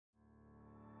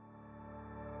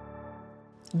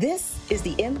This is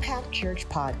the Impact Church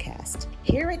Podcast.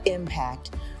 Here at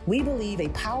Impact, we believe a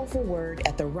powerful word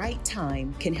at the right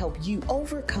time can help you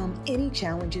overcome any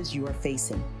challenges you are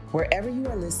facing. Wherever you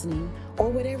are listening or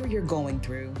whatever you're going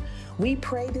through, we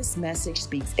pray this message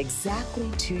speaks exactly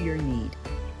to your need.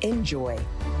 Enjoy.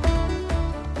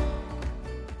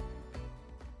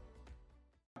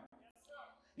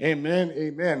 Amen,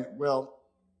 amen. Well,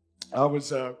 I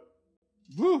was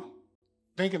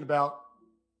thinking about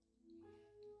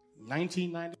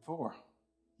 1994.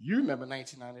 You remember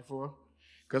 1994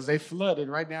 because they flooded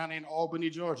right down in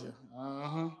Albany, Georgia.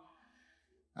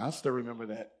 I still remember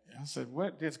that. I said,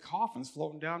 what? There's coffins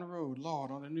floating down the road.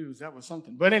 Lord, on the news. That was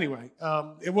something. But anyway,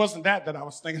 it wasn't that I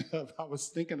was thinking of. I was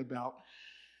thinking about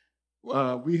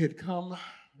we had come,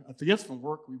 I guess from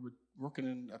work. We were working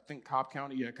in, I think, Cobb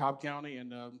County,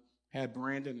 and had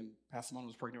Brandon, and Pastor Mona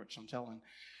was pregnant with Chantel,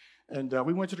 and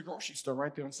we went to the grocery store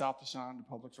right there in South Deshaun. The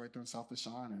Publix right there in South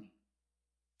Deshaun, and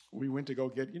we went to go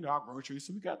get, our groceries.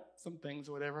 So we got some things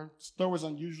or whatever. The store was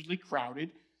unusually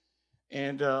crowded,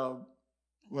 and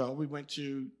we went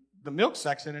to the milk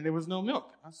section, and there was no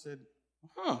milk. I said,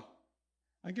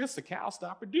 I guess the cow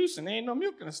stopped producing. There ain't no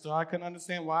milk in the store. I couldn't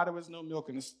understand why there was no milk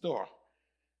in the store.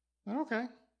 Okay.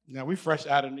 Now, we fresh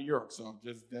out of New York, so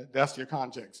just that's your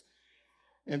context.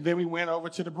 And then we went over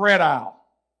to the bread aisle.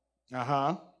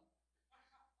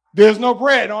 There's no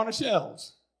bread on the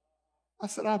shelves. I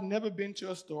said, I've never been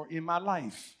to a store in my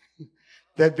life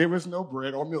that there was no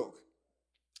bread or milk.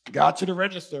 Got to the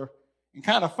register and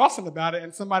kind of fussing about it,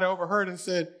 and somebody overheard and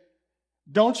said,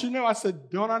 don't you know? I said,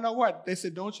 don't I know what? They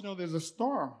said, don't you know there's a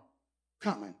storm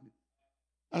coming?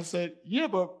 I said, yeah,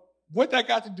 but what that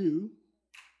got to do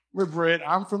with bread?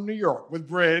 I'm from New York, with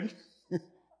bread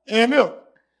and milk.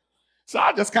 So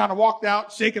I just kind of walked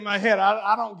out, shaking my head.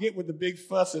 I don't get what the big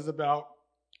fuss is about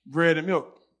bread and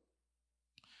milk.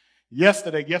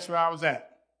 Yesterday, guess where I was at?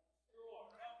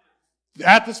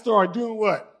 At the store, doing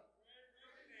what?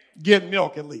 Getting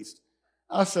milk, at least.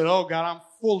 I said, oh, God, I'm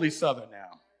fully Southern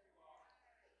now.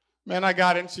 Man, I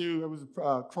got into, it was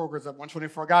Kroger's at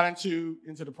 124. I got into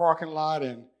the parking lot,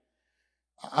 and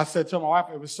I said to my wife,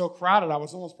 it was so crowded, I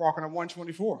was almost parking at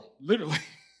 124. Literally,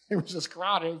 it was just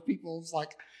crowded. People, it was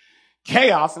like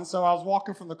chaos. And so I was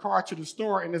walking from the car to the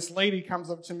store, and this lady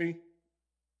comes up to me,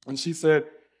 and she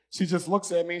just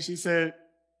looks at me, and she said,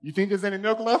 you think there's any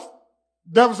milk left?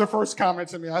 That was her first comment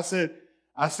to me. I said,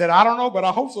 I don't know, but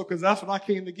I hope so, because that's what I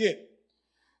came to get.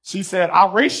 She said,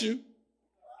 I'll race you.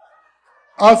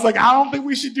 I was like, I don't think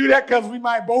we should do that because we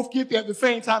might both get there at the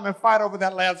same time and fight over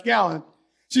that last gallon.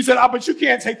 She said, but you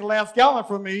can't take the last gallon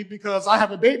from me because I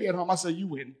have a baby at home. I said, you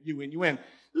win.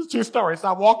 This is a true story. So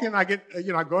I walk in, I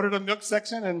go to the milk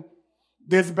section, and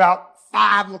there's about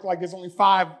 5, look like there's only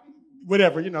 5,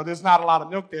 whatever, there's not a lot of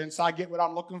milk there. And so I get what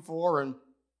I'm looking for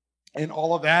and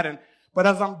all of that. But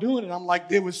as I'm doing it, I'm like,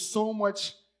 there was so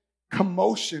much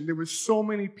commotion. There was so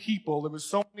many people. There was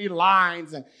so many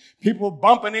lines and people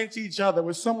bumping into each other. There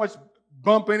was so much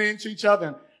bumping into each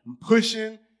other and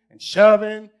pushing and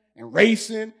shoving and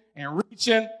racing and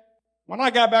reaching. When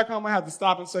I got back home, I had to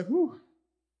stop and say, whew,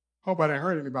 hope I didn't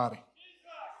hurt anybody.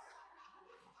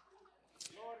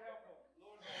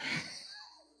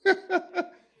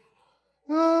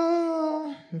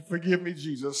 Forgive me,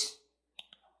 Jesus.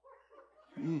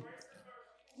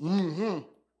 Mm-hmm.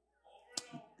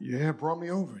 Yeah, brought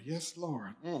me over. Yes,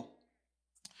 Lord.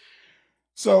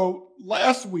 So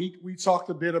last week we talked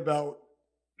a bit about,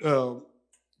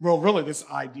 really this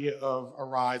idea of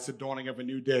arise, the dawning of a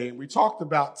new day. And we talked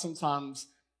about sometimes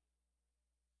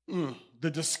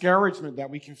the discouragement that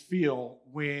we can feel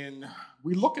when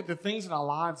we look at the things in our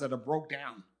lives that are broke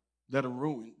down, that are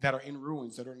ruined, that are in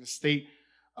ruins, that are in a state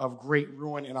of great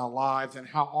ruin in our lives, and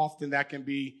how often that can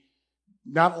be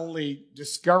not only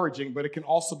discouraging, but it can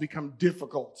also become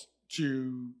difficult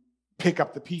to pick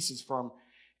up the pieces from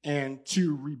and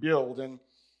to rebuild. And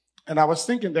I was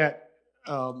thinking that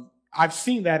I've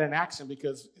seen that in action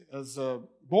because as a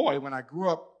boy, when I grew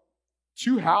up,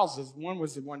 2 houses, one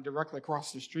was the one directly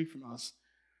across the street from us,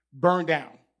 burned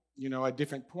down, at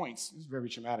different points. It was very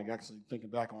traumatic, actually, thinking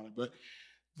back on it. But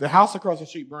the house across the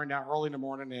street burned down early in the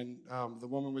morning, and the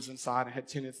woman was inside and had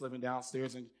tenants living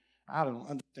downstairs. And I don't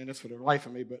understand this for the life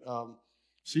of me, but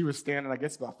she was standing, I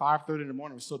guess, about 5:30 in the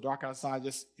morning. It was so dark outside,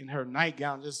 just in her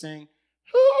nightgown, just saying,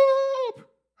 help,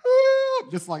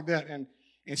 help, just like that. And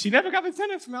she never got the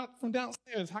tenants from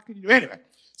downstairs. How could you do it? Anyway,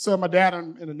 so my dad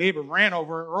and a neighbor ran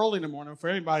over early in the morning before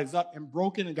everybody's up and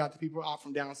broke in and got the people out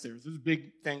from downstairs. It was a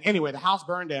big thing. Anyway, the house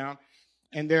burned down,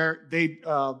 and they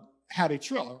had a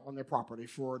trailer on their property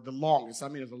for the longest. I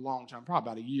mean, it was a long time,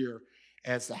 probably about a year,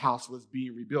 as the house was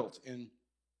being rebuilt. And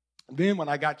Then when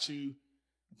I got to,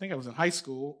 I think I was in high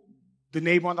school, the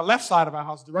neighbor on the left side of our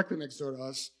house, directly next door to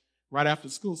us, right after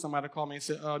school, somebody called me and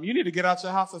said, you need to get out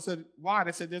your house. I said, why?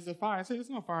 They said, there's a fire. I said, there's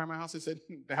no fire in my house. They said,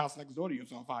 the house next door to you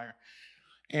is on fire.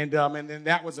 And then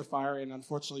that was a fire, and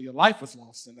unfortunately your life was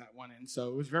lost in that one. And so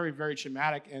it was very, very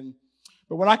traumatic.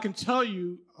 But what I can tell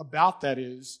you about that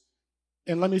is,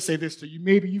 and let me say this to you,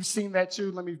 maybe you've seen that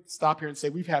too. Let me stop here and say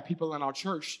we've had people in our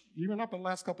church, even up in the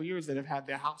last couple of years, that have had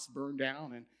their house burned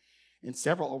down, and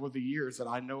several over the years that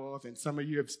I know of. And some of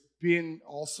you have been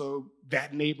also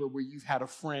that neighbor where you've had a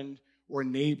friend or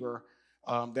neighbor,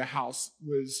 their house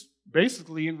was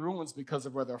basically in ruins because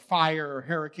of whether a fire or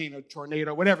hurricane or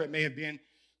tornado, whatever it may have been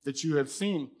that you have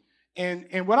seen.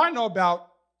 And what I know about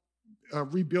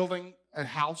rebuilding a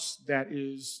house that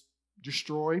is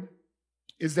destroyed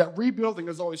is that rebuilding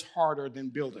is always harder than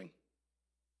building.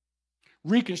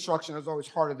 Reconstruction is always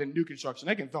harder than new construction.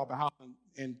 They can fill up a house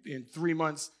in 3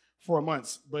 months, 4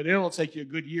 months, but it'll take you a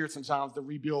good year sometimes to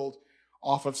rebuild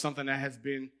off of something that has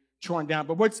been torn down.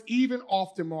 But what's even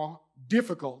often more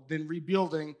difficult than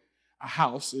rebuilding a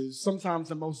house is sometimes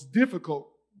the most difficult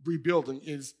rebuilding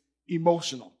is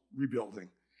emotional rebuilding.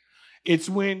 It's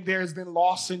when there's been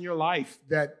loss in your life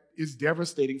that is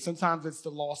devastating. Sometimes it's the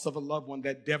loss of a loved one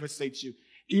that devastates you.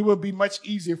 It will be much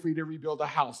easier for you to rebuild a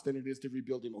house than it is to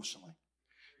rebuild emotionally.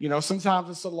 Sometimes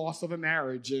it's the loss of a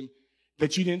marriage and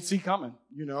that you didn't see coming,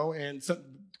 and some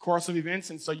course of events.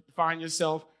 And so you find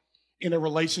yourself in a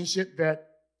relationship that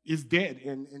is dead.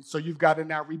 And so you've got to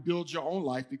now rebuild your own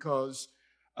life because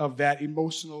of that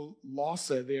emotional loss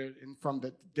there and from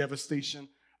the devastation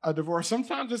of divorce.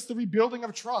 Sometimes it's the rebuilding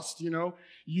of trust.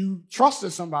 You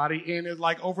trusted somebody and it's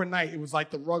like overnight, it was like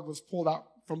the rug was pulled out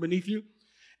from beneath you.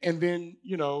 And then,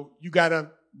 you got to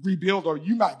rebuild, or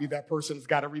you might be that person that's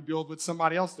got to rebuild with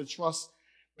somebody else the trust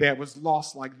that was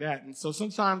lost like that. And so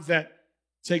sometimes that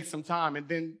takes some time. And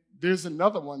then there's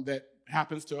another one that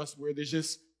happens to us where there's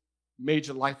just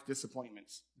major life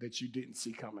disappointments that you didn't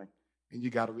see coming, and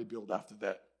you got to rebuild after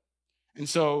that. And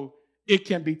so it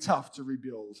can be tough to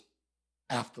rebuild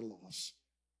after loss.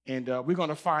 And we're going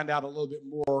to find out a little bit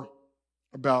more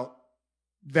about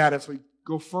that as we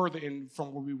go further in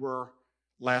from where we were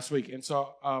last week. And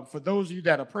so for those of you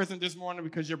that are present this morning,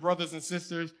 because your brothers and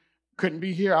sisters couldn't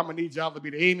be here, I'm going to need y'all to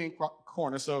be the amen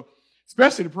corner. So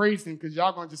especially the praise team, because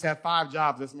y'all going to just have 5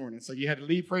 jobs this morning. So you had to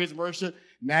lead praise and worship.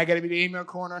 Now I got to be the amen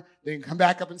corner. Then come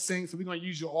back up and sing. So we're going to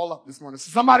use you all up this morning.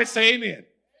 So somebody say amen.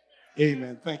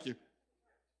 Amen. Thank you.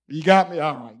 You got me?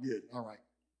 All right. Good. All right.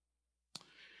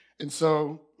 And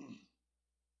so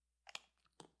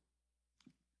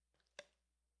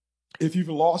if you've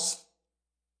lost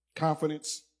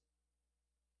confidence,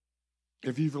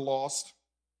 if you've lost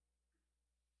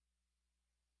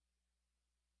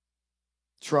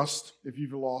trust, if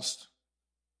you've lost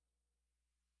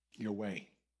your way,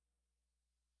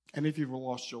 and if you've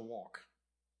lost your walk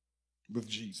with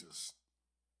Jesus,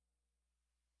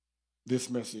 this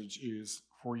message is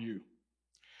for you.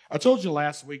 I told you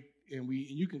last week, and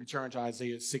you can turn to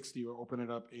Isaiah 60 or open it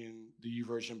up in the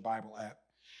YouVersion Bible app.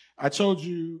 I told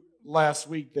you last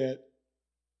week that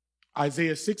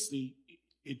Isaiah 60,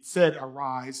 it said,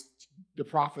 arise. The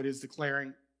prophet is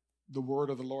declaring the word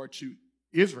of the Lord to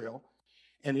Israel.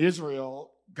 And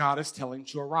Israel, God is telling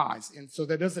to arise. And so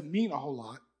that doesn't mean a whole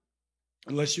lot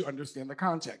unless you understand the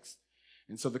context.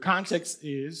 And so the context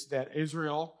is that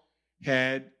Israel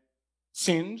had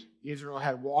sinned. Israel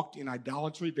had walked in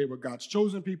idolatry. They were God's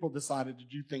chosen people, decided to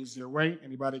do things their way.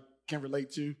 Anybody can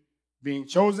relate to being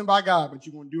chosen by God, but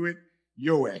you're going to do it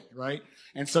your way, right?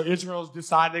 And so Israel's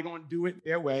decided they're going to do it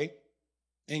their way.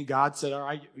 And God said, all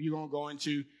right, you're going to go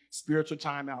into spiritual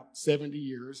timeout, 70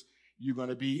 years. You're going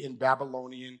to be in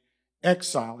Babylonian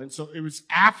exile. And so it was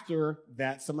after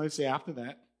that, somebody say after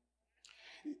that,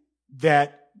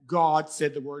 that God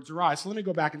said the words arise. So let me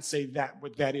go back and say that,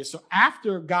 what that is. So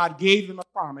after God gave them a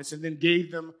promise and then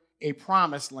gave them a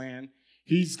promised land,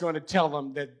 he's going to tell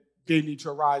them that they need to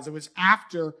arise. It was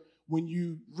after, when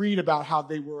you read about how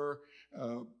they were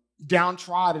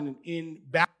downtrodden in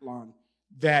Babylon,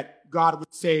 that God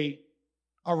would say,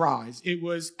 arise. It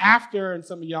was after, and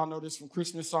some of y'all know this from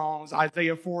Christmas songs,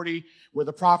 Isaiah 40, where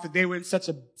the prophet, they were in such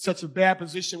a bad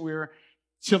position where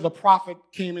till the prophet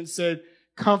came and said,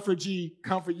 comfort ye,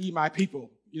 my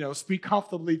people. Speak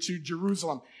comfortably to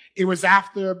Jerusalem. It was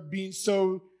after being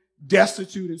so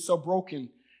destitute and so broken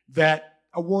that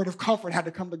a word of comfort had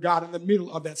to come to God in the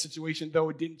middle of that situation, though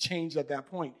it didn't change at that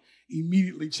point.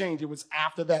 Immediately changed. It was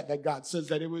after that God says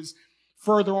that. It was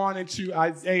further on into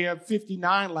Isaiah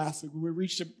 59 last week, we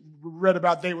read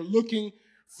about they were looking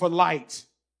for light,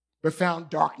 but found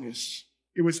darkness.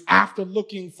 It was after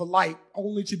looking for light,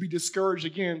 only to be discouraged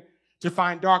again to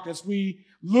find darkness. We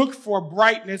looked for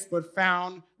brightness, but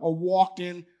found or walked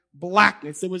in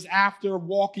blackness. It was after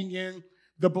walking in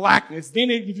the blackness.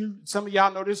 Then some of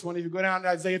y'all know this one, if you go down to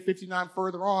Isaiah 59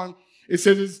 further on, it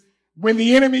says, when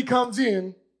the enemy comes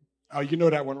in, oh, you know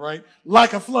that one, right?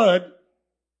 Like a flood,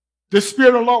 the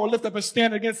Spirit of the Lord will lift up a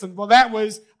stand against them. Well, that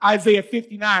was Isaiah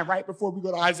 59, right before we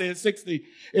go to Isaiah 60.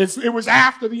 It was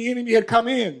after the enemy had come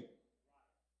in,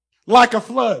 like a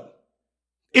flood.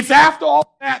 It's after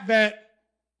all that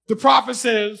the prophet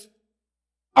says,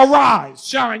 arise,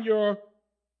 shine, your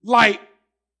light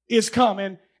is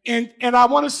coming. And I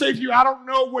want to say to you, I don't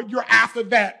know what your after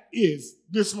that is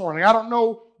this morning. I don't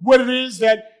know what it is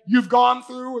that you've gone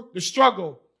through, the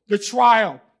struggle, the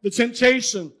trial, the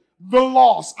temptation, the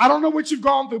loss. I don't know what you've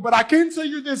gone through, but I can tell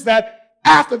you this, that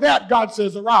after that, God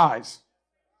says, arise.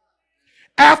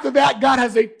 After that, God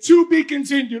has a to be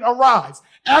continued, arise.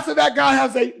 After that, God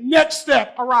has a next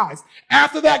step, arise.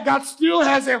 After that, God still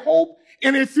has a hope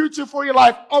and a future for your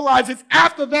life, arise. It's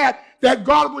after that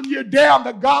God, when you're down,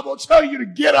 that God will tell you to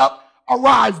get up,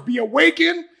 arise, be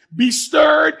awakened, be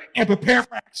stirred, and prepare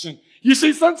for action. You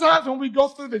see, sometimes when we go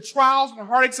through the trials and the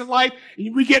heartaches of life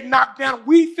and we get knocked down,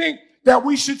 we think that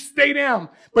we should stay down.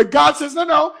 But God says,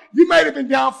 no, you may have been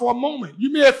down for a moment.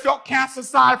 You may have felt cast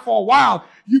aside for a while.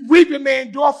 Weeping may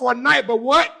endure for a night, but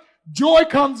what? Joy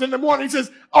comes in the morning. He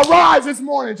says, arise, it's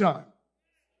morning time.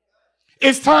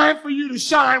 It's time for you to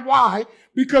shine. Why?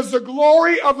 Because the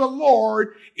glory of the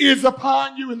Lord is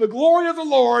upon you. And the glory of the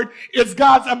Lord is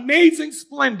God's amazing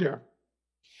splendor,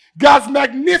 God's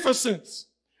magnificence.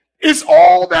 It's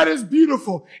all that is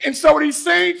beautiful. And so what he's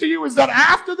saying to you is that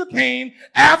after the pain,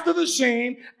 after the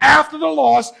shame, after the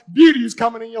loss, beauty is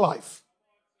coming in your life.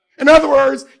 In other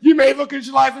words, you may look at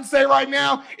your life and say right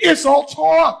now, it's all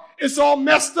tore up. It's all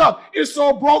messed up. It's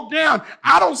all broke down.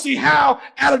 I don't see how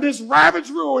out of this ravaged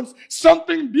ruins,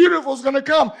 something beautiful is going to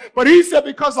come. But he said,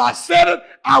 because I said it,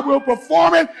 I will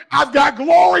perform it. I've got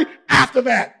glory after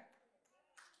that.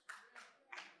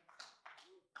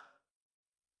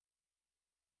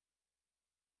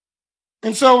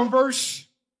 And so in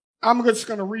I'm just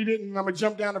going to read it, and I'm going to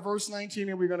jump down to verse 19,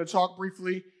 and we're going to talk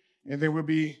briefly, and then we'll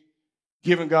be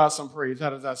giving God some praise. How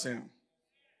does that sound?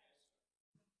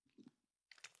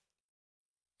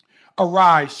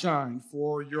 Arise, shine,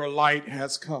 for your light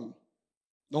has come.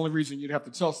 The only reason you'd have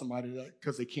to tell somebody that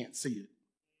because they can't see it.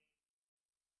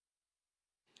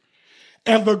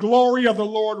 And the glory of the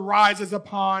Lord rises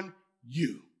upon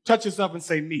you. Touch yourself and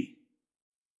say, me.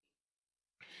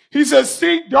 He says,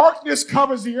 see, darkness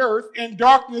covers the earth and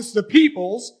darkness the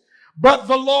peoples, but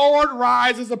the Lord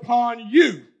rises upon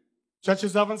you. Touch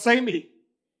yourself and say, me.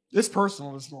 It's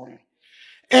personal this morning.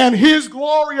 And his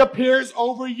glory appears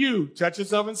over you. Touch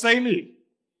yourself and say, me.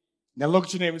 Now look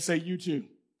at your neighbor and say, you too.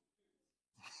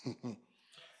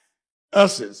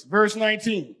 Us's. Verse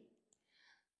 19.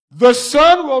 The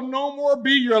sun will no more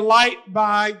be your light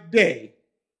by day,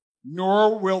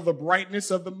 nor will the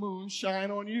brightness of the moon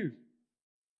shine on you.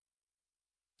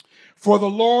 For the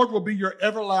Lord will be your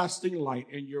everlasting light,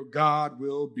 and your God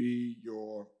will be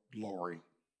your glory.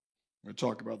 We'll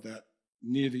talk about that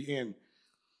near the end.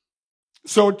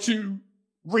 So to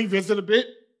revisit a bit,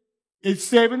 it's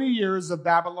 70 years of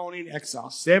Babylonian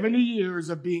exile, 70 years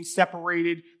of being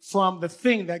separated from the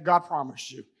thing that God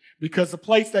promised you. Because the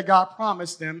place that God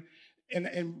promised them,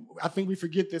 and I think we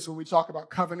forget this when we talk about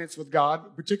covenants with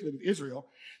God, particularly with Israel.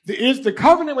 The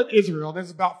covenant with Israel, there's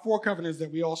about 4 covenants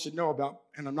that we all should know about,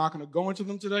 and I'm not going to go into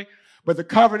them today. But the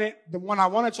covenant, the one I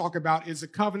want to talk about, is the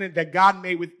covenant that God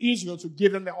made with Israel to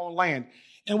give them their own land.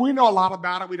 And we know a lot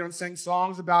about it. We don't sing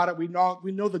songs about it. We know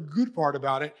the good part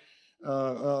about it.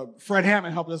 Fred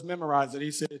Hammond helped us memorize it.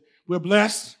 He said, we're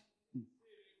blessed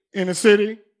in the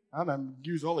city. I done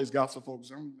use all these gospel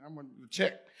folks. I'm going to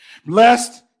check.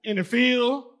 Blessed in the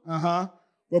field.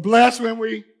 We're blessed when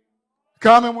we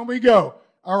come and when we go.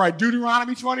 All right.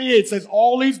 Deuteronomy 28 says,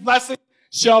 all these blessings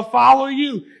shall follow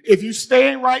you. If you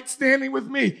stay in right standing with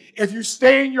me, if you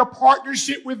stay in your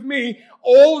partnership with me,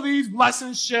 all these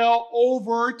blessings shall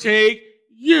overtake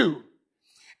you.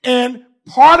 And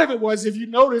part of it was, if you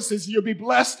notice, is you'll be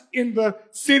blessed in the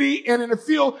city and in the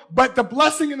field, but the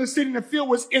blessing in the city and the field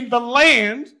was in the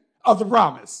land of the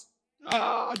promise.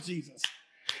 Ah, Jesus.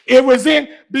 It was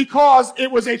because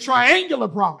it was a triangular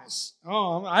promise.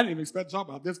 Oh, I didn't even expect to talk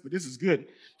about this, but this is good.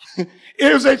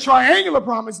 It was a triangular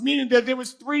promise, meaning that there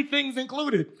was 3 things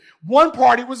included. One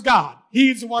party was God.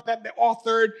 He's the one that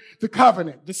authored the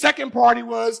covenant. The second party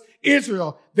was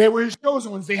Israel. They were his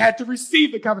chosen ones. They had to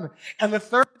receive the covenant. And the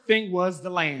third thing was the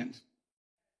land.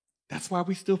 That's why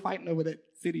we're still fighting over that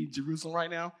city, Jerusalem, right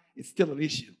now. it's still an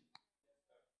issue.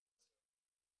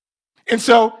 And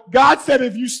so God said,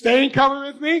 if you stay in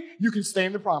covenant with me, you can stay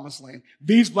in the promised land.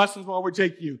 These blessings will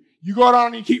overtake you. You go down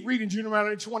and you keep reading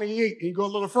Deuteronomy 28 and you go a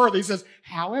little further. He says,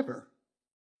 however,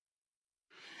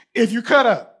 if you cut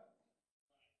up,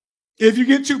 if you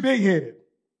get too big-headed,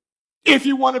 if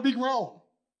you want to be grown,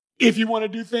 if you want to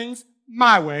do things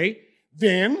my way,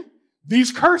 then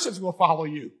these curses will follow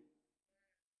you.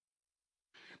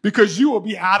 Because you will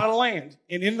be out of the land.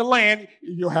 And in the land,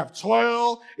 you'll have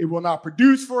toil. It will not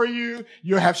produce for you.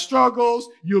 You'll have struggles.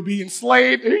 You'll be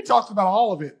enslaved. And he talks about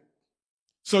all of it.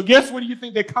 So guess what do you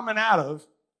think they're coming out of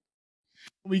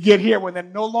when we get here, when they're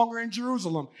no longer in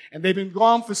Jerusalem and they've been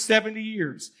gone for 70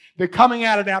 years? They're coming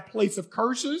out of that place of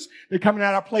curses. They're coming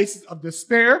out of places of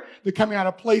despair. They're coming out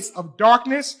of a place of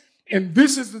darkness. And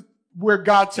this is where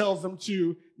God tells them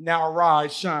to now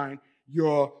arise, shine,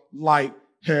 your light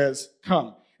has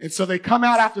come. And so they come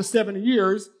out after 70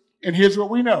 years, and here's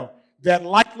what we know. That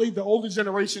likely the older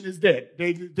generation is dead.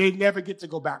 They never get to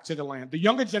go back to the land. The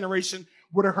younger generation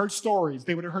would have heard stories.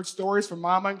 They would have heard stories from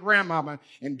mama and grandmama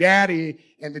and daddy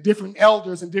and the different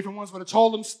elders and different ones would have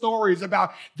told them stories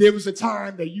about there was a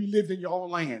time that you lived in your own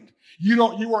land. You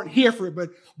weren't here for it,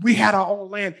 but we had our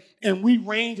own land and we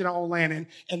reigned in our own land.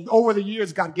 And over the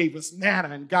years, God gave us manna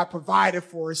and God provided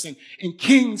for us and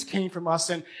kings came from us.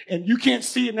 And you can't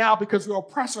see it now because we're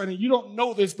oppressed right now. You don't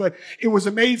know this, but it was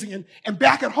amazing. And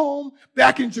back at home,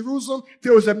 back in Jerusalem,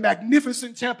 there was a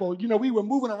magnificent temple. You know, we were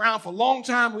moving around for a long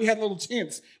time. We had little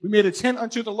tents. We made a tent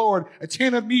unto the Lord, a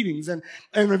tent of meetings. And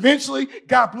eventually,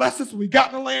 God blessed us. When we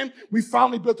got in the land, we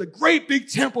finally built a great big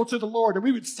temple to the Lord and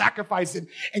we would sacrifice it.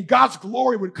 And God's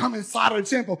glory would come inside of the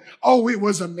temple. Oh, it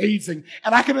was amazing.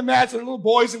 And I can imagine little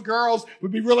boys and girls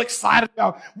would be real excited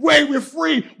about, wait, we're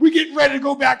free. We're getting ready to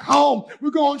go back home.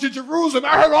 We're going to Jerusalem.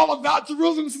 I heard all about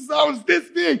Jerusalem since I was this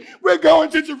big. We're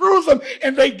going to Jerusalem.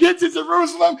 And they get to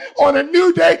Jerusalem on a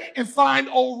new day and find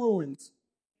old ruins.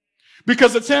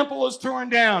 Because the temple is torn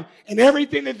down and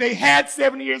everything that they had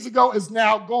 70 years ago is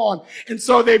now gone. And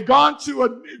so they've gone to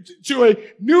a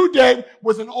new day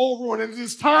with an old ruin. And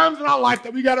there's times in our life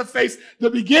that we got to face the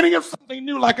beginning of something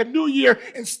new, like a new year,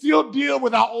 and still deal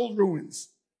with our old ruins.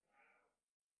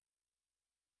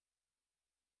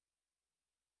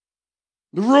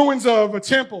 The ruins of a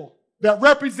temple that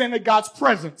represented God's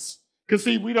presence. Because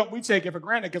see, we take it for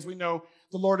granted because we know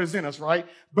the Lord is in us, right?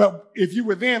 But if you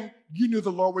were them, you knew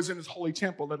the Lord was in his holy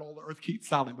temple. Let all the earth keep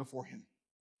silent before him.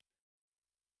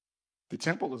 The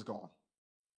temple is gone.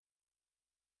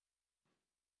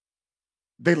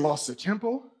 They lost the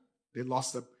temple. They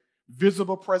lost the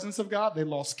visible presence of God. They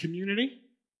lost community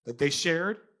that they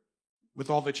shared with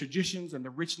all the traditions and the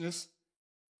richness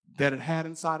that it had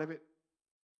inside of it.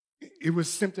 It was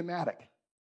symptomatic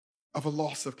of a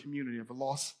loss of community, of a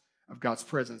loss of God's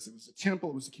presence. It was a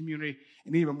temple, it was a community,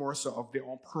 and even more so of their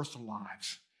own personal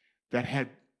lives that had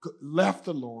left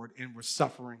the Lord and were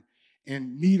suffering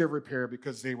in need of repair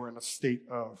because they were in a state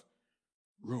of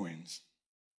ruins.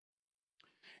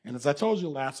 And as I told you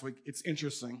last week, it's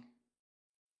interesting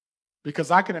because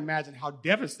I can imagine how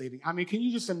devastating. I mean, can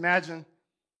you just imagine,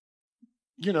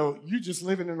 you just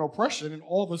living in oppression and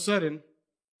all of a sudden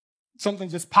something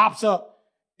just pops up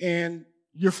and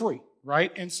you're free.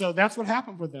 Right? And so that's what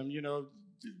happened for them.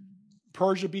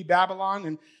 Persia beat Babylon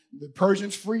and the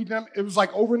Persians freed them. It was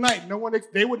like overnight.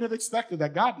 They wouldn't have expected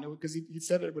that. God knew it because he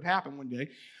said it would happen one day,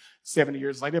 70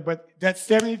 years later. But that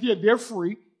 70th year, they're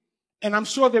free. And I'm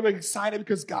sure they were excited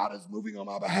because God is moving on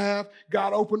my behalf.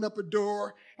 God opened up a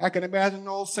door. I can imagine the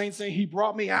old saints saying, he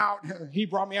brought me out. He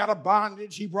brought me out of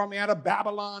bondage. He brought me out of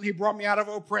Babylon. He brought me out of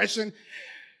oppression.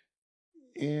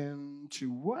 And to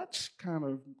what kind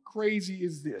of crazy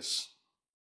is this?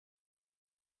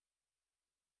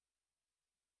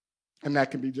 And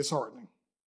that can be disheartening.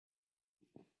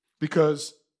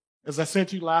 Because, as I said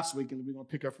to you last week, and we're going to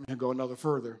pick up from here and go another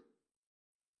further,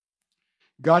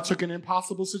 God took an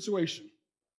impossible situation.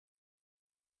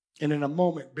 And in a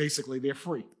moment, basically, they're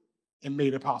free and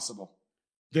made it possible.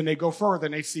 Then they go further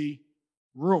and they see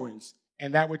ruins.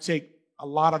 And that would take a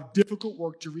lot of difficult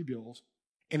work to rebuild.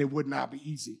 And it would not be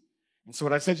easy. And so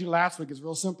what I said to you last week is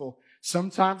real simple.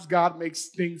 Sometimes God makes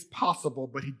things possible,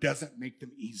 but he doesn't make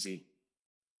them easy.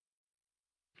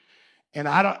 And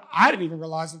I didn't even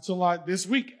realize until this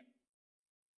week,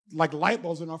 like light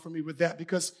bulbs went off for me with that,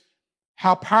 because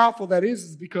how powerful that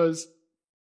is because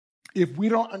if we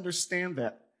don't understand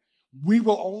that, we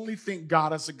will only think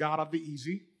God is a God of the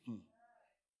easy.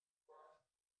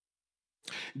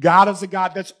 God is a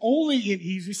God that's only in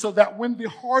easy so that when the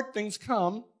hard things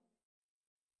come,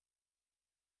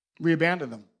 we abandon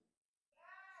them.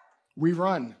 We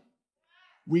run.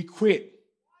 We quit.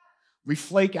 We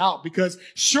flake out because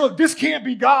sure, this can't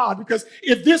be God, because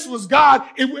if this was God,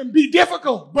 it wouldn't be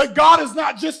difficult. But God is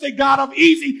not just a God of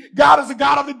easy. God is a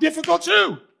God of the difficult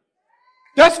too.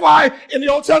 That's why in the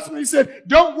Old Testament he said,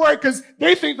 don't worry, because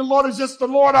they think the Lord is just the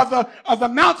Lord of the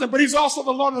mountain, but he's also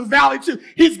the Lord of the valley too.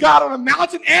 He's God on the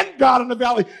mountain and God in the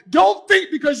valley. Don't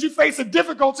think because you face a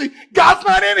difficulty, God's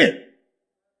not in it.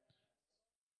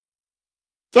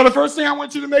 So the first thing I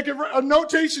want you to make a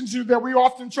notation to that we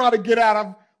often try to get out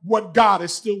of what God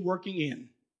is still working in.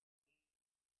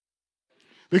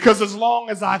 Because as long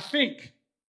as I think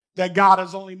that God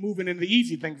is only moving in the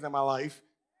easy things in my life,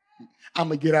 I'm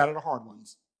going to get out of the hard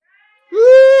ones.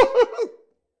 Woo!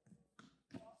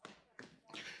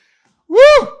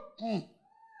 Woo!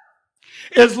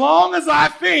 As long as I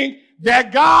think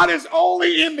that God is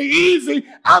only in the easy,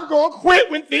 I'm going to quit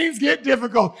when things get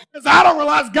difficult. Because I don't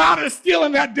realize God is still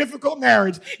in that difficult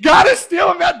marriage. God is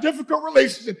still in that difficult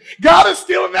relationship. God is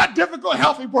still in that difficult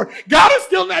health report. God is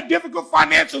still in that difficult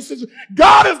financial situation.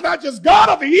 God is not just God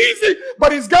of the easy,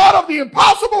 but he's God of the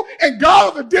impossible and God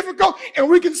of the difficult. And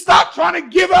we can stop trying to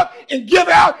give up and give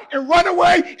out and run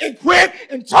away and quit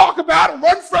and talk about and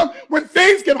run from when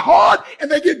things get hard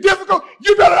and they get difficult.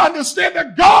 You better understand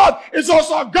that God is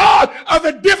also a God of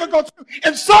the difficult.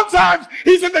 And sometimes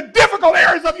he's in the difficult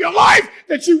areas of your life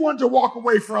that you want to walk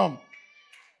away from.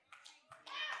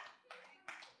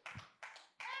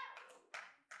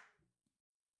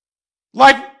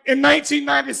 Like in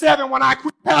 1997 when I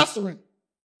quit pastoring.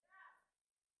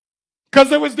 Because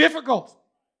it was difficult.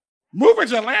 Moving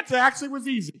to Atlanta actually was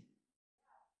easy.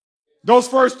 Those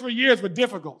first 3 years were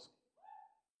difficult.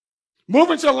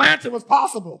 Moving to Atlanta was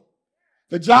possible.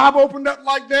 The job opened up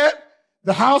like that.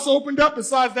 The house opened up.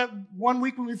 Besides that 1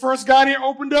 week when we first got here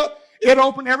opened up, it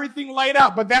opened, everything laid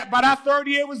out. But by that third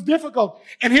year, it was difficult.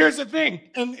 And here's the thing,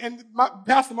 and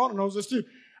Pastor Mona knows this too.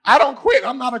 I don't quit.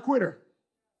 I'm not a quitter.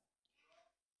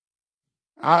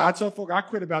 I tell folk I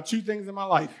quit about 2 things in my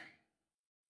life.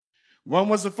 One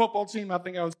was the football team. I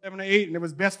think I was 7 or 8, and it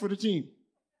was best for the team.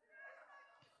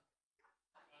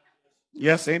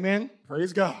 Yes, amen.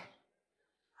 Praise God.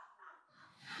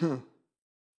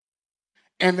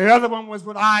 And the other one was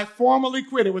when I formally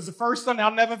quit. It was the first Sunday. I'll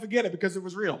never forget it because it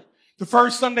was real. The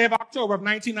first Sunday of October of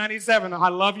 1997. I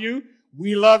love you.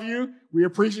 We love you. We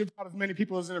appreciate as many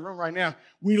people as in the room right now.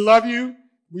 We love you.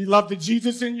 We love the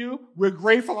Jesus in you. We're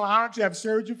grateful and honored to have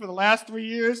served you for the last 3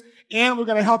 years. And we're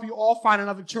going to help you all find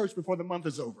another church before the month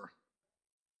is over.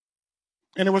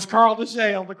 And it was Carl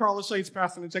Deshay, Elder Carl Deshay's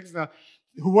pastor in Texas now,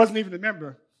 who wasn't even a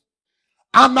member.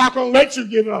 I'm not going to let you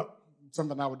give up.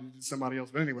 Something I would do to somebody else,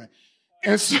 but anyway.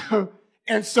 And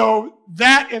so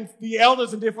that and the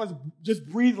elders and different ones just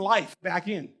breathed life back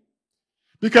in.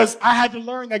 Because I had to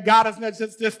learn that God is not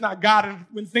just not God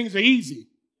when things are easy.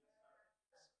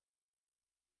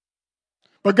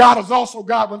 But God is also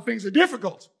God when things are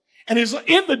difficult. And it's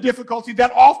in the difficulty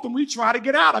that often we try to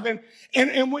get out of.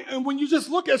 And when you just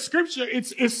look at Scripture,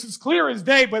 it's as clear as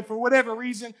day, but for whatever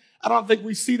reason, I don't think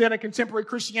we see that in contemporary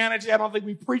Christianity. I don't think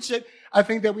we preach it. I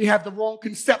think that we have the wrong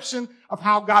conception of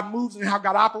how God moves and how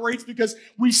God operates, because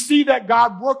we see that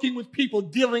God working with people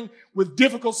dealing with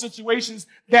difficult situations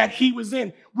that he was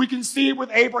in. We can see it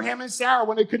with Abraham and Sarah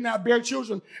when they could not bear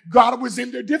children. God was in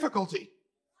their difficulty.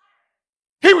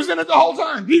 He was in it the whole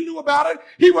time. He knew about it.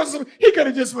 He could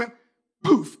have just went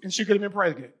poof and she could have been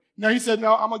pregnant. No, he said,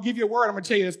 no, I'm going to give you a word. I'm going to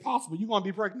tell you it's possible. You're going to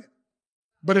be pregnant.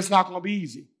 But it's not going to be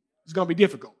easy. It's going to be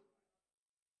difficult.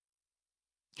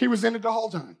 He was in it the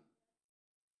whole time.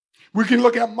 We can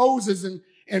look at Moses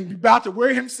and about to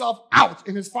wear himself out.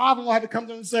 And his father-in-law had to come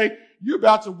to him and say, you're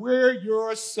about to wear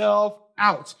yourself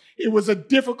out. It was a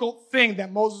difficult thing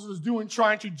that Moses was doing,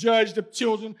 trying to judge the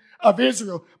children of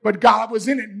Israel. But God was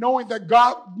in it, knowing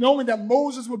that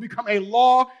Moses would become a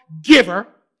lawgiver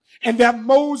and that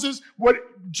Moses would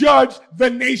judge the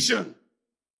nation,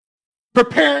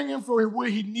 preparing him for where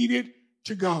he needed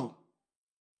to go.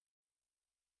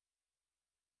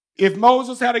 If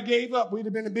Moses had gave up, we'd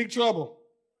have been in big trouble.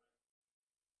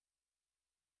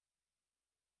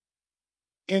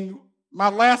 In my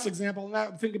last example,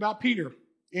 now think about Peter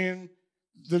and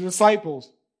the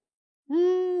disciples.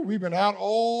 Woo, we've been out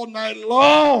all night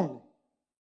long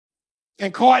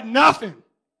and caught nothing.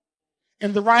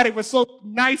 And the writer was so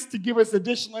nice to give us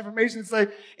additional information and say,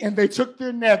 and they took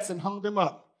their nets and hung them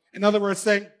up. In other words,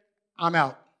 saying, I'm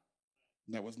out.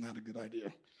 That was not a good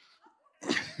idea.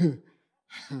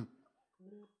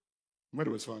 But it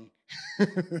was fun.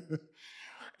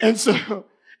 and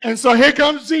so here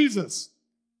comes Jesus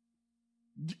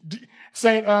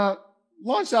saying,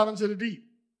 launch out into the deep.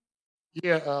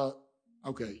 Yeah,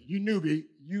 okay, you newbie,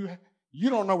 you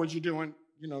don't know what you're doing.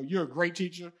 You know, you're a great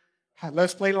teacher.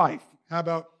 Let's play life. How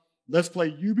about let's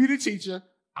play you be the teacher,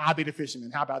 I'll be the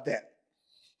fisherman. How about that?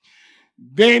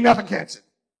 They ain't nothing catching.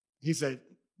 He said,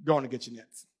 go on and get your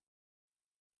nets.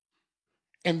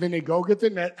 And then they go get the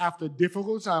net after a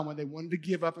difficult time when they wanted to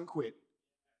give up and quit.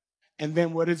 And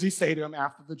then what does he say to them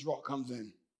after the drought comes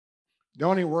in?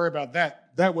 Don't even worry about that.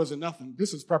 That wasn't nothing.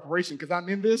 This is preparation. Because I'm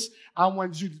in this. I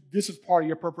want you, this is part of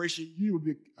your preparation. You will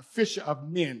be a fisher of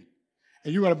men.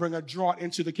 And you're going to bring a drought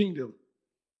into the kingdom.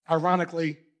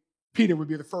 Ironically, Peter would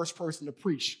be the first person to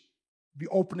preach the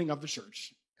opening of the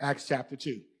church, Acts chapter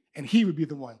 2. And he would be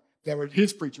the one that would,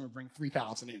 his preaching would bring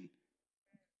 3,000 in.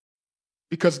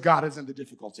 Because God is in the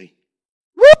difficulty.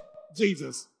 Woo!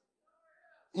 Jesus.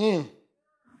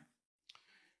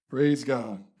 Praise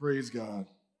God. Praise God.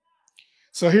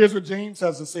 So here's what James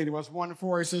has to say to us, 1 and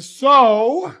 4. He says,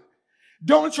 so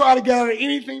don't try to get out of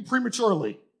anything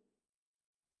prematurely.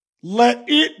 Let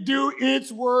it do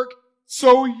its work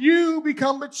so you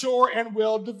become mature and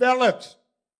well developed,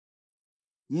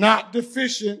 not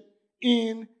deficient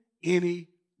in any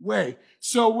way.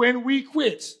 So when we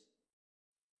quit,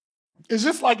 it's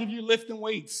just like if you're lifting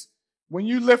weights. When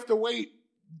you lift a weight,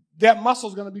 that muscle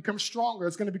is going to become stronger.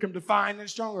 It's going to become defined and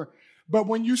stronger. But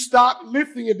when you stop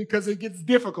lifting it because it gets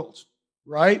difficult,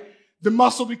 right? The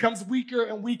muscle becomes weaker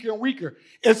and weaker and weaker.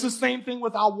 It's the same thing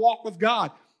with our walk with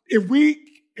God.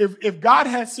 If God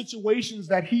has situations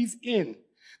that he's in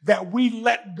that we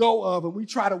let go of and we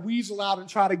try to weasel out and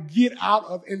try to get out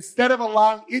of, instead of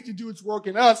allowing it to do its work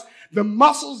in us, the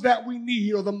muscles that we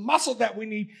need or the muscle that we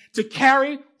need to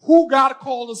carry who God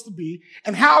called us to be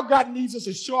and how God needs us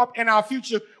to show up in our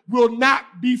future will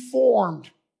not be formed.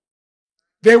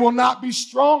 They will not be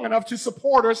strong enough to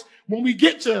support us when we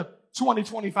get to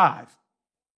 2025.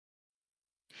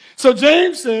 So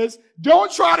James says,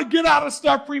 don't try to get out of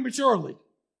stuff prematurely.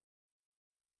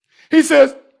 He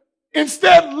says,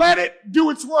 instead, let it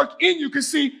do its work in you. Because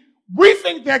see, we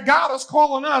think that God is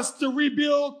calling us to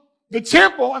rebuild the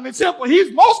temple, and the temple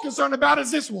he's most concerned about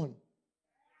is this one.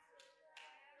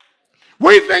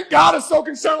 We think God is so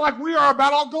concerned like we are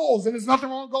about our goals, and there's nothing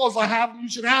wrong with goals. I have them, you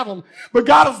should have them. But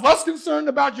God is less concerned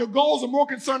about your goals and more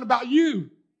concerned about you.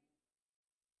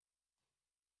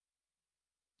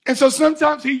 And so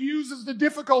sometimes he uses the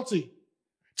difficulty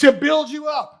to build you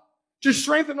up, to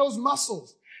strengthen those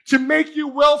muscles, to make you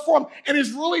well-formed. And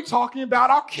he's really talking about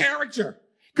our character,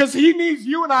 because he needs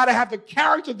you and I to have the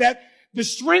character, that the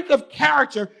strength of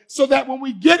character, so that when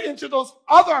we get into those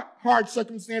other hard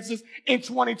circumstances in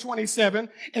 2027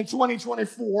 and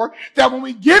 2024, that when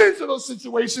we get into those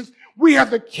situations, we have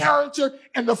the character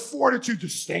and the fortitude to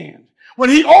stand. When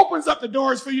he opens up the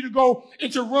doors for you to go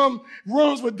into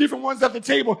rooms with different ones at the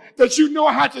table, that you know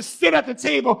how to sit at the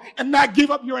table and not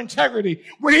give up your integrity.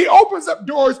 When he opens up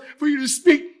doors for you to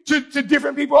speak to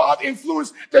different people of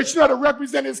influence, that you know how to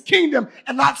represent his kingdom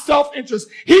and not self-interest.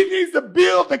 He needs to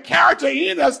build the character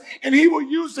in us, and he will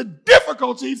use the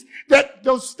difficulties, that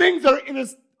those things that are in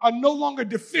us are no longer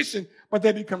deficient, but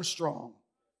they become strong.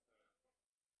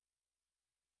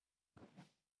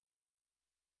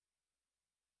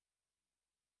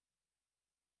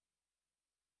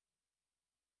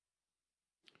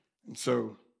 And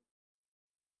so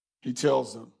he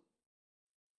tells them,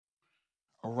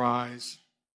 arise,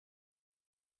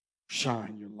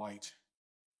 shine, your light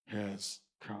has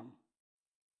come.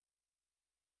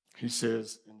 He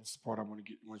says, and this is the part I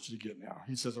want you to get now.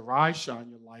 He says, arise, shine,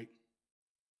 your light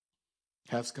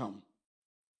has come.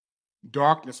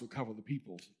 Darkness will cover the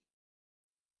people,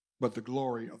 but the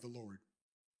glory of the Lord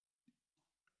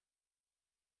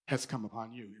has come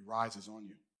upon you. It rises on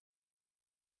you.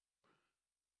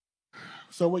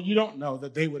 So what you don't know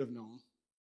that they would have known,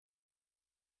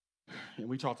 and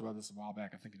we talked about this a while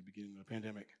back, I think at the beginning of the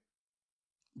pandemic,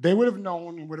 they would have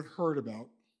known and would have heard about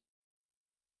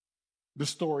the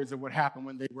stories of what happened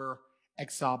when they were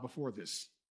exiled before this.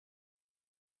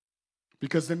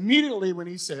 Because immediately when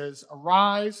he says,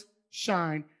 arise,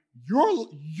 shine,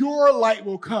 your light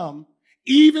will come,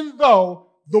 even though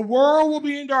the world will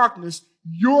be in darkness,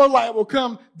 your light will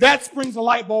come. That springs a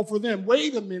light bulb for them.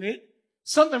 Wait a minute.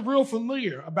 Something real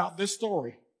familiar about this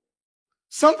story.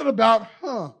 Something about,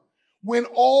 when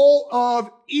all of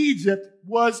Egypt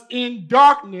was in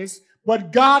darkness,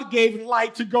 but God gave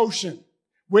light to Goshen,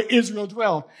 where Israel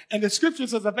dwelled. And the scripture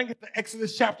says, I think it's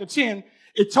Exodus chapter 10,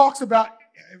 it talks about,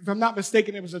 if I'm not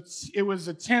mistaken, it was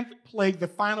the 10th plague, the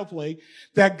final plague,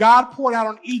 that God poured out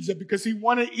on Egypt because he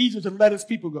wanted Egypt to let his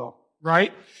people go,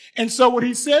 right? And so what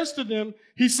he says to them,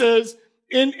 he says,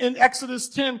 in Exodus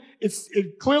 10,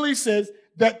 it clearly says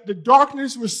that the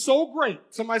darkness was so great.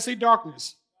 Somebody say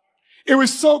darkness. It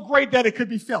was so great that it could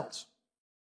be felt.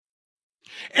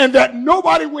 And that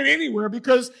nobody went anywhere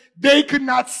because they could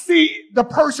not see the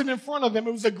person in front of them.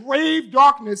 It was a grave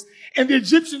darkness, and the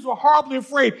Egyptians were horribly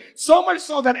afraid. So much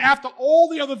so that after all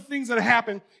the other things that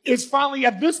happened, it's finally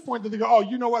at this point that they go, oh,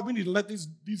 you know what? We need to let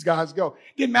these guys go.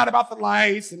 Getting mad about the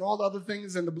lice and all the other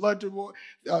things and the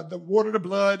water to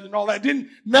blood and all that. Didn't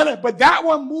matter, but that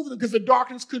one moved them because the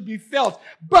darkness could be felt.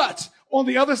 But on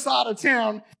the other side of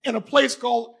town, in a place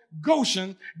called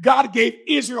Goshen, God gave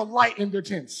Israel light in their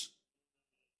tents.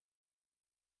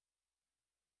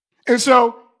 And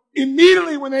so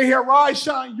immediately when they hear, rise,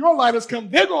 shine, your light has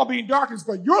come, they're going to be in darkness,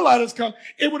 but your light has come.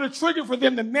 It would have triggered for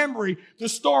them the memory, the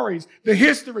stories, the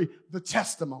history, the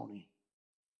testimony.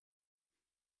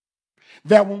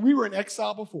 That when we were in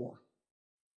exile before,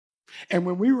 and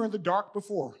when we were in the dark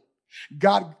before,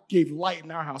 God gave light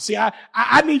in our house. See,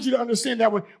 I need you to understand that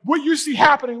what you see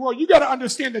happening in the world, you got to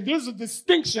understand that there's a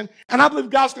distinction, and I believe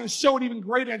God's going to show it even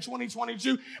greater in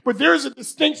 2022, but there's a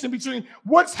distinction between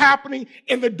what's happening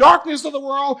in the darkness of the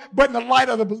world, but in the light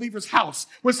of the believer's house.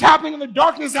 What's happening in the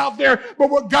darkness out there, but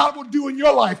what God will do in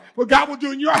your life, what God will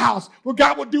do in your house, what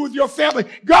God will do with your family.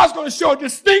 God's going to show a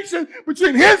distinction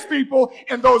between his people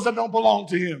and those that don't belong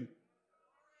to him.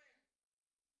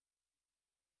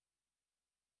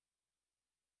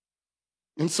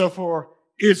 And so for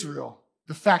Israel,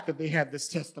 the fact that they had this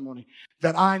testimony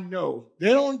that I know, they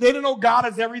didn't know God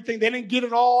as everything. They didn't get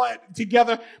it all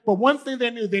together. But one thing they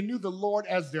knew the Lord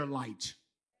as their light.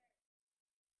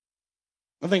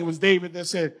 I think it was David that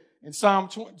said in Psalm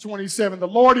 27, the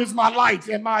Lord is my light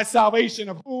and my salvation.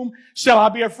 Of whom shall I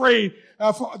be afraid?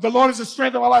 The Lord is the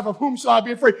strength of my life. Of whom shall I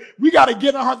be afraid? We got to get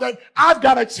in our heart that I've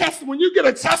got a testimony. When you get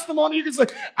a testimony, you can say,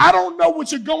 I don't know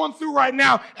what you're going through right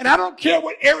now. And I don't care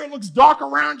what area looks dark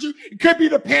around you. It could be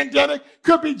the pandemic,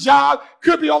 could be job,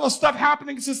 could be all the stuff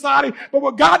happening in society. But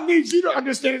what God needs you to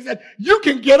understand is that you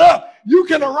can get up. You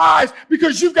can arise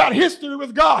because you've got history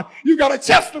with God. You've got a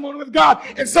testimony with God.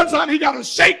 And sometimes he got to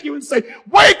shake you and say,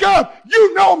 wake up.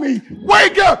 You know me.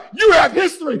 Wake up. You have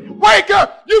history. Wake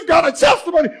up. You've got a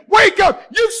testimony. Wake up.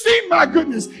 You've seen my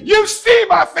goodness. You've seen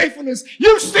my faithfulness.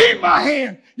 You've seen my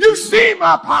hand. You've seen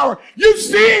my power. You've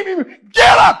seen me.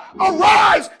 Get up,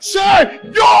 arise, shine.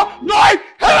 Your light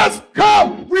has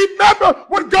come. Remember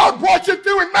what God brought you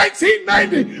through in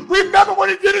 1990. Remember what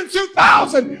he did in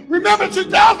 2000. Remember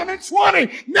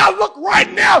 2020. Now look right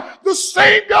now. The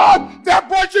same God that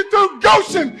brought you through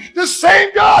Goshen, the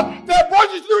same God that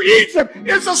brought you through Egypt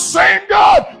is the same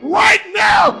God right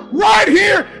now, right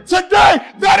here, today,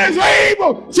 that is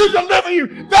able to deliver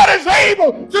you, that is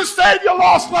able to save your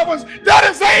lost loved ones, that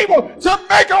is able to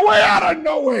make a way out of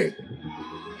no way.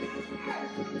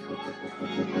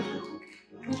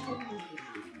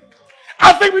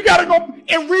 I think we got to go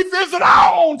and revisit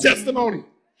our own testimony.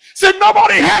 Say,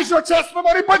 nobody has your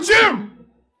testimony but you.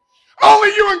 Only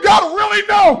you and God really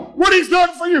know what he's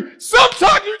done for you.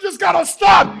 Sometimes you just got to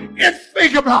stop and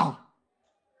think about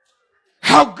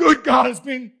how good God has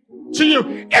been to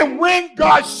you. And when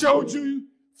God showed you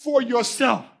for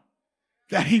yourself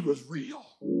that he was real,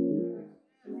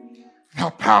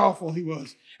 how powerful he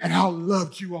was, and how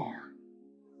loved you are.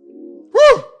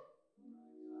 Woo!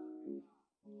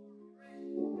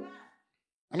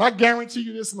 And I guarantee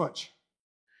you this much.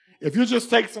 If you just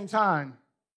take some time,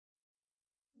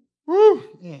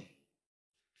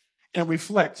 and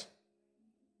reflect,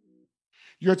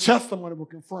 your testimony will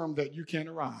confirm that you can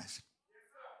arise.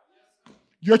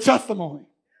 Your testimony.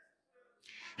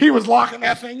 He was locking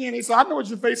that thing in. He said, I know what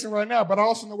you're facing right now, but I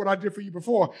also know what I did for you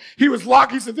before. He was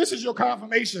locked. He said, this is your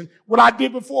confirmation. What I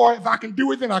did before, if I can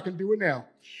do it, then I can do it now.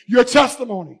 Your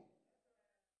testimony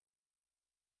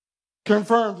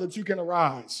confirms that you can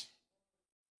arise.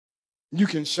 You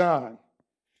can shine.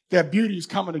 That beauty is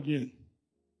coming again.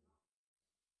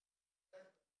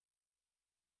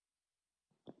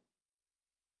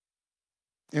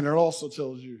 And it also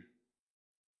tells you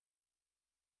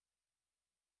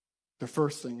the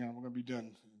first thing, and we're going to be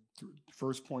done.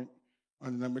 First point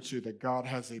on number 2, that God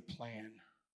has a plan.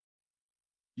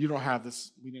 You don't have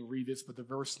this, we didn't read this, but the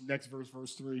next verse,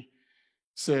 verse 3,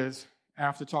 says,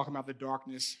 after talking about the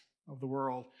darkness of the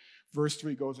world, verse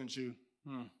 3 goes into,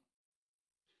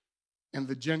 and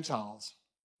the Gentiles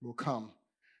will come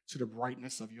to the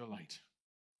brightness of your light.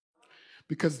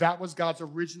 Because that was God's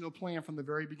original plan from the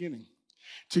very beginning,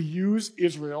 to use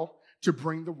Israel to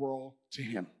bring the world to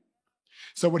him.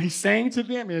 So what he's saying to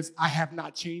them is, I have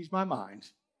not changed my mind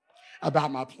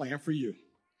about my plan for you.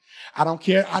 I don't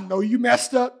care. I know you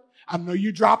messed up. I know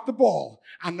you dropped the ball.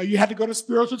 I know you had to go to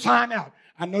spiritual timeout.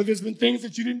 I know there's been things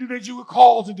that you didn't do that you were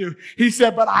called to do. He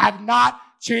said, but I have not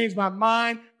changed my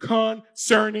mind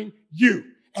concerning you.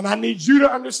 And I need you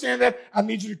to understand that. I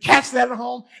need you to catch that at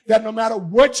home, that no matter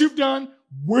what you've done,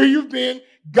 where you've been,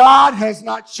 God has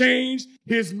not changed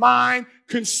his mind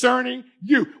concerning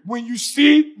you. When you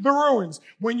see the ruins,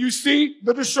 when you see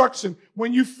the destruction,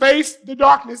 when you face the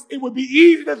darkness, it would be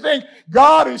easy to think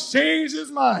God has changed his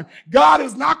mind. God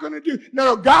is not going to do.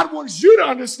 No, God wants you to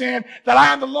understand that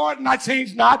I am the Lord and I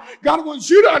change not. God wants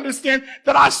you to understand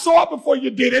that I saw it before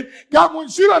you did it. God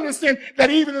wants you to understand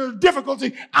that even in the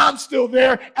difficulty, I'm still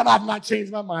there and I've not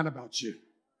changed my mind about you.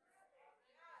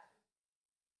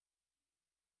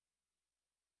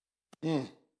 I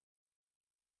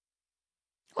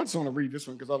just want to read this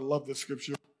one because I love this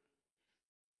scripture.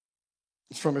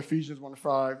 It's from Ephesians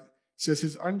 1:5. It says,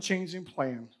 his unchanging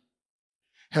plan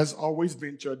has always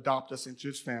been to adopt us into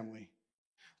his family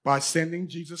by sending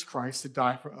Jesus Christ to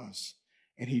die for us.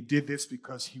 And he did this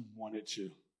because he wanted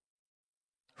to.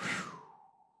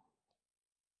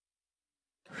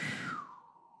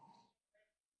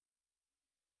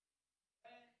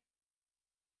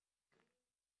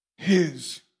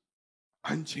 His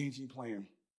unchanging plan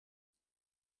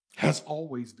has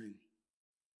always been.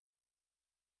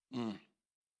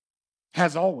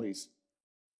 Has always.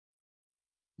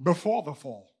 Before the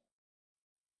fall.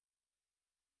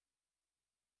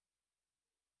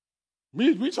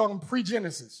 We talking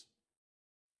pre-Genesis.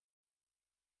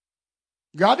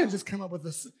 God didn't just come up with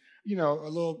a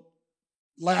little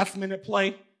last-minute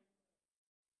play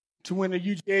to win a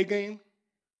UGA game.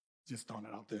 Just throwing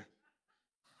it out there.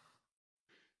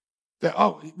 That,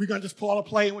 we're going to just pull out a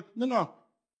play. No.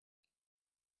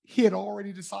 He had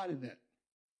already decided that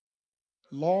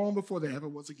long before there ever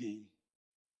was a game.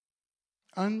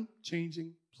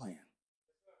 Unchanging plan.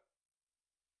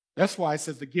 That's why it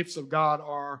says the gifts of God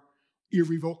are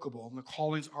irrevocable and the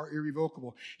callings are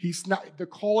irrevocable. He's not, the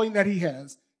calling that he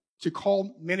has to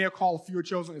call, many are called, few are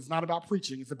chosen, is not about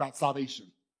preaching, it's about salvation.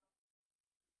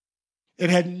 It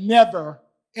has never,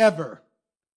 ever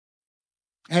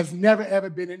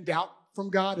been in doubt from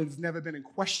God. It has never been in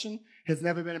question. It has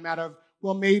never been a matter of,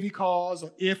 well, maybe cause,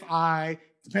 or if I,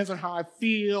 depends on how I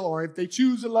feel, or if they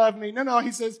choose to love me. No,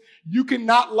 he says, you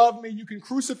cannot love me. You can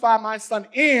crucify my son,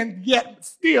 and yet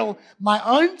still my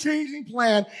unchanging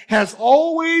plan has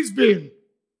always been.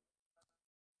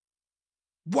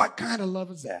 What kind of love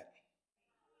is that?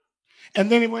 And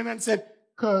then he went on and said,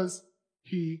 because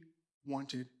he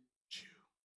wanted to.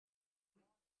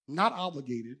 Not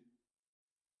obligated.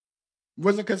 It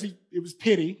wasn't because it was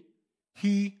pity.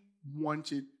 He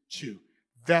wanted to.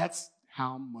 That's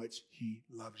how much he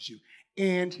loves you.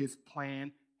 And his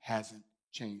plan hasn't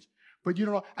changed. But you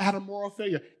know, I had a moral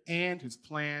failure, and his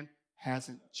plan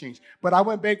hasn't changed. But I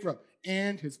went bankrupt,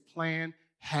 and his plan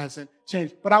hasn't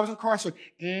changed. But I was incarcerated,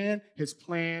 and his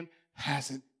plan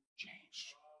hasn't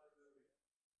changed.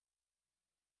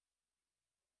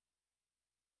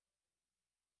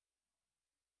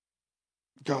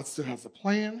 God still has a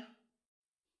plan.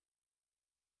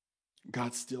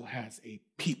 God still has a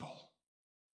people.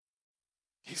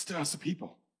 He still has a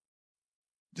people.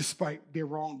 Despite their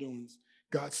wrongdoings,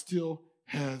 God still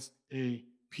has a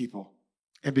people.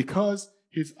 And because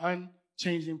his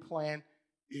unchanging plan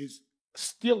is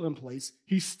still in place,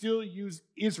 he still used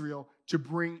Israel to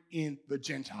bring in the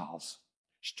Gentiles.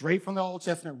 Straight from the Old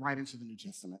Testament right into the New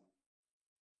Testament.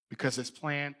 Because his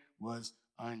plan was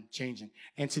unchanging.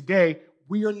 And today,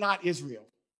 we are not Israel,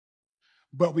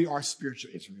 but we are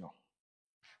spiritual Israel.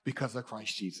 Because of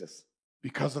Christ Jesus.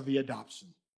 Because of the adoption.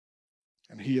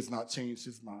 And he has not changed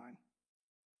his mind.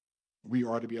 We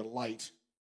are to be a light.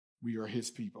 We are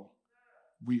his people.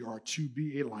 We are to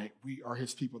be a light. We are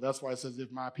his people. That's why it says,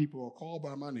 if my people are called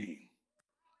by my name,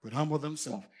 would humble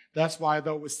themselves. That's why,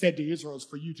 though, it was said to Israel, it's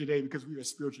for you today, because we are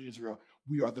spiritual Israel.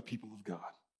 We are the people of God.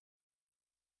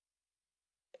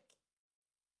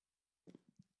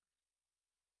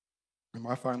 And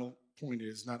my final point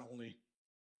is, not only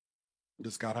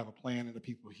does God have a plan and a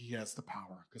people, he has the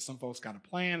power. Because some folks got a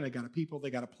plan, they got a people, they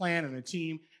got a plan and a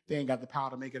team. They ain't got the power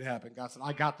to make it happen. God said,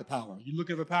 I got the power. You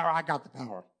looking for power? I got the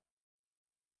power.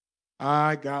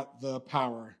 I got the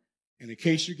power. And in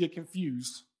case you get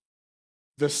confused,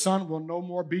 the sun will no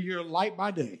more be your light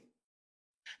by day,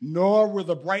 nor will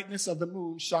the brightness of the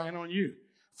moon shine on you.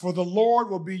 For the Lord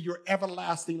will be your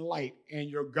everlasting light, and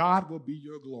your God will be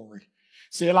your glory.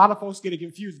 See, a lot of folks get it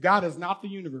confused. God is not the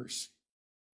universe.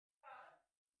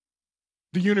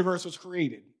 The universe was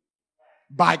created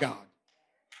by God.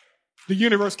 The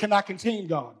universe cannot contain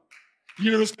God. The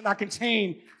universe cannot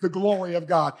contain the glory of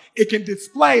God. It can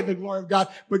display the glory of God,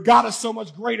 but God is so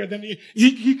much greater than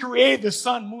he created the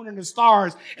sun, moon, and the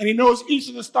stars, and he knows each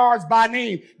of the stars by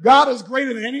name. God is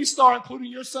greater than any star,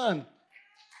 including your sun.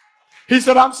 He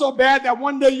said, I'm so bad that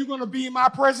one day you're going to be in my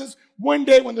presence. One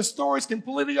day when the story's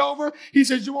completely over, he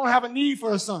says, you won't have a need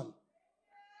for a sun.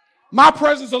 My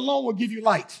presence alone will give you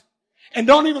light. And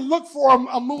don't even look for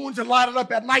a moon to light it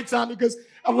up at nighttime, because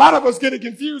a lot of us get it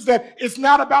confused that it's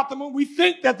not about the moon. We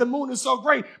think that the moon is so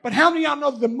great. But how many of y'all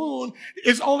know that the moon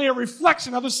is only a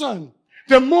reflection of the sun?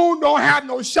 The moon don't have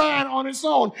no shine on its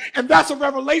own. And that's a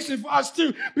revelation for us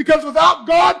too. Because without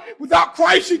God, without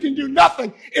Christ, you can do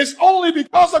nothing. It's only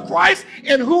because of Christ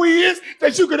and who he is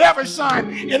that you could ever shine.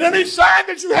 And any shine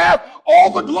that you have,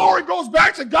 all the glory goes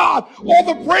back to God. All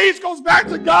the praise goes back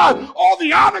to God. All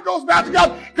the honor goes back to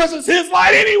God, because it's his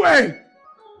light anyway.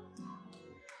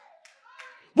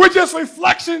 We're just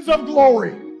reflections of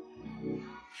glory.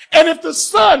 And if the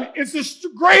sun is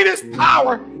the greatest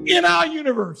power in our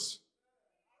universe,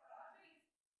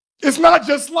 it's not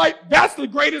just light. That's the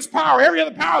greatest power. Every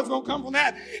other power is going to come from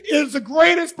that. It's the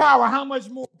greatest power. How much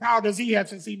more power does he have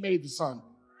since he made the sun?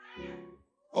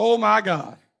 Oh, my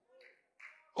God.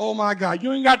 Oh, my God.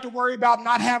 You ain't got to worry about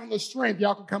not having the strength.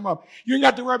 Y'all can come up. You ain't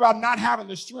got to worry about not having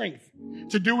the strength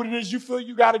to do what it is you feel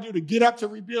you got to do, to get up, to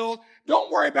rebuild.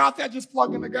 Don't worry about that. Just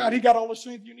plug into God. He got all the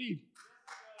strength you need.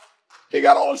 He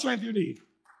got all the strength you need.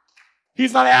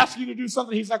 He's not asking you to do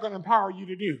something he's not going to empower you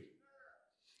to do.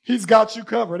 He's got you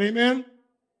covered. Amen.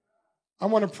 I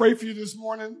want to pray for you this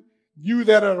morning. You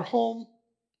that are at home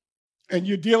and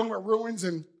you're dealing with ruins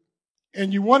and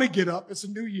you want to get up. It's a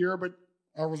new year, but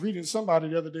I was reading somebody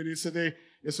the other day. They said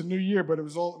it's a new year, but it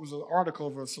was an article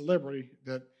of a celebrity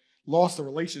that lost a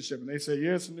relationship. And they say,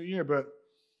 yeah, it's a new year, but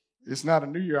it's not a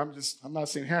new year. I'm not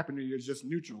saying happy new year. It's just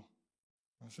neutral.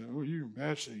 I said, oh, you're in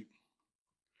bad shape.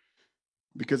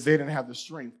 Because they didn't have the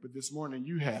strength. But this morning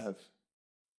you have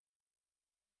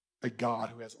a God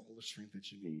who has all the strength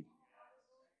that you need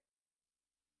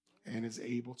and is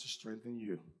able to strengthen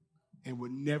you and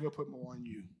would never put more on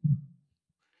you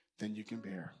than you can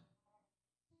bear.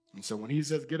 And so when he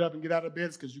says get up and get out of bed,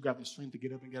 it's because you got the strength to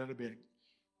get up and get out of bed.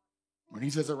 When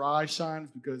he says arise, shine,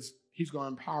 it's because he's going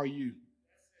to empower you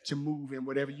to move in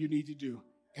whatever you need to do.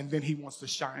 And then he wants to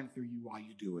shine through you while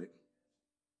you do it.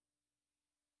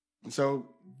 And so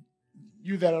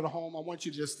you that are at home, I want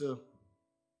you just to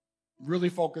really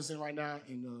focus in right now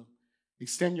and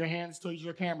extend your hands towards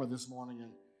your camera this morning.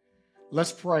 And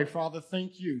let's pray. Father,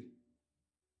 thank you.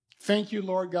 Thank you,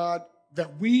 Lord God,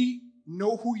 that we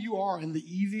know who you are in the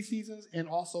easy seasons and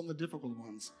also in the difficult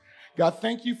ones. God,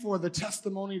 thank you for the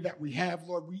testimony that we have,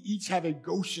 Lord. We each have a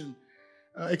Goshen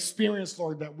experience,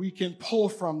 Lord, that we can pull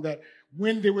from, that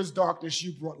when there was darkness,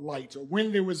 you brought light. Or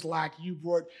when there was lack, you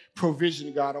brought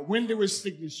provision, God. Or when there was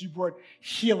sickness, you brought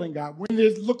healing, God. When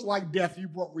it looked like death, you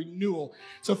brought renewal.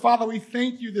 So, Father, we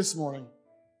thank you this morning.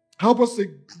 Help us to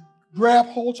grab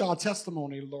hold to our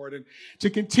testimony, Lord, and to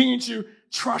continue to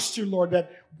trust you, Lord,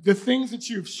 that the things that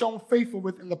you've shown faithful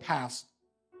with in the past,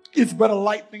 it's but a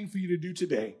light thing for you to do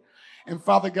today. And,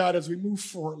 Father God, as we move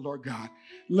forward, Lord God,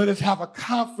 let us have a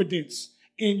confidence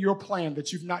in your plan,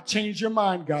 that you've not changed your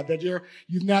mind, God, that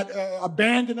you've not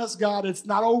abandoned us, God. It's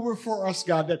not over for us,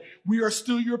 God, that we are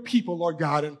still your people, Lord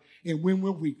God. And when we're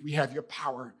weak, we have your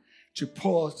power to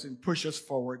pull us and push us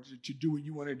forward to do what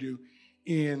you want to do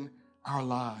in our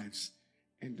lives.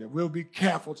 And we'll be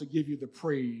careful to give you the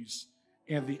praise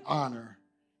and the honor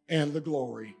and the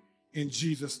glory. In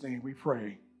Jesus' name we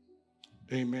pray.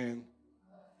 Amen,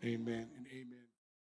 amen, and amen.